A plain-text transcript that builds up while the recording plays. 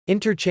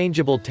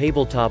Interchangeable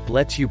tabletop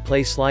lets you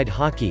play slide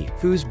hockey,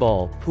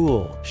 foosball,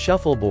 pool,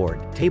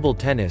 shuffleboard, table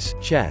tennis,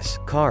 chess,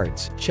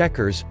 cards,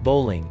 checkers,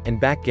 bowling, and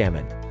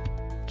backgammon.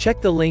 Check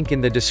the link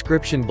in the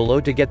description below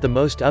to get the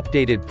most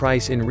updated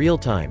price in real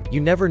time.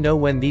 You never know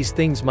when these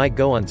things might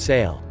go on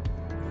sale.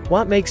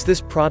 What makes this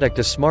product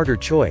a smarter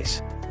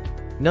choice?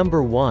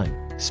 Number 1.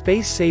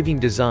 Space-saving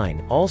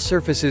design. All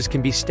surfaces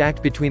can be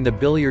stacked between the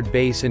billiard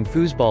base and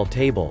foosball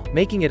table,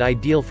 making it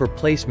ideal for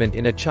placement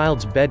in a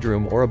child's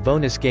bedroom or a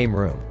bonus game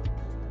room.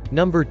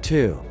 Number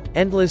 2.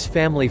 Endless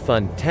family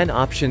fun. 10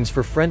 options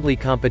for friendly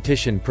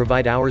competition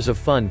provide hours of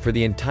fun for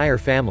the entire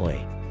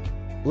family.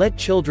 Let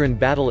children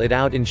battle it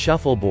out in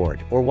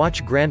shuffleboard, or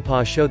watch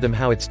grandpa show them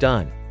how it's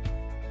done.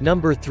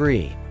 Number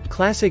 3.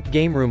 Classic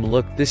game room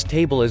look. This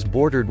table is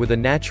bordered with a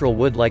natural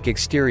wood-like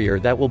exterior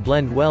that will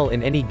blend well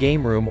in any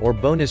game room or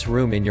bonus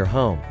room in your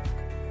home.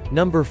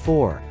 Number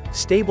 4.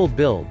 Stable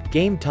build.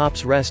 Game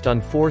tops rest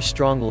on 4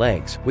 strong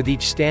legs, with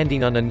each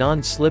standing on a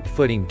non-slip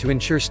footing to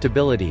ensure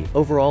stability.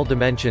 Overall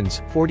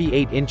dimensions,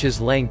 48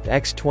 inches length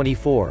x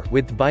 24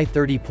 width by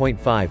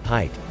 30.5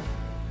 height.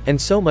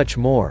 And so much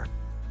more.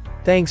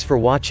 Thanks for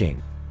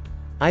watching.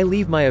 I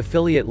leave my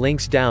affiliate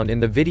links down in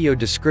the video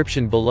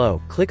description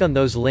below. Click on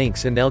those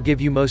links and they'll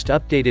give you most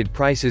updated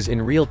prices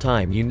in real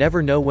time. You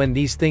never know when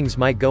these things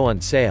might go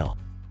on sale.